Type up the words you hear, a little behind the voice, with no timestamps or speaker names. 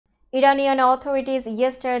Iranian authorities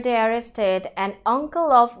yesterday arrested an uncle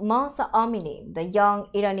of Mahsa Amini, the young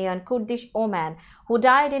Iranian Kurdish woman who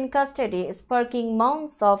died in custody, sparking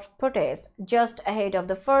months of protest just ahead of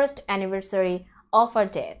the first anniversary of her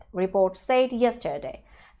death, reports said yesterday.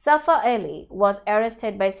 Safa Ali was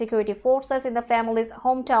arrested by security forces in the family's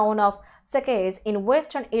hometown of Saqqez in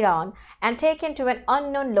western Iran and taken to an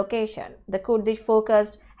unknown location. The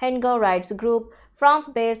Kurdish-focused Henga rights group,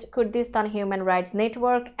 France-based Kurdistan Human Rights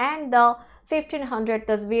Network, and the 1500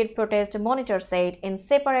 Tasveer protest monitor said in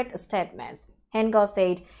separate statements. Henga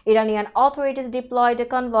said Iranian authorities deployed a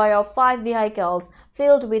convoy of 5 vehicles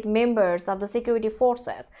filled with members of the security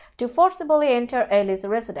forces to forcibly enter Ali's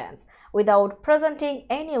residence without presenting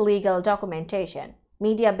any legal documentation.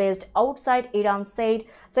 Media based outside Iran said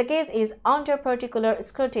Saqqez is under particular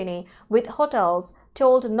scrutiny, with hotels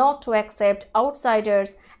told not to accept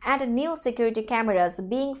outsiders and new security cameras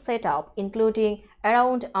being set up, including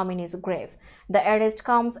around Amini's grave. The arrest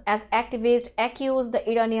comes as activists accuse the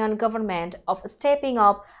Iranian government of stepping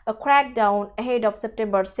up a crackdown ahead of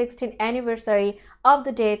September 16th anniversary of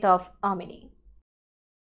the death of Amini.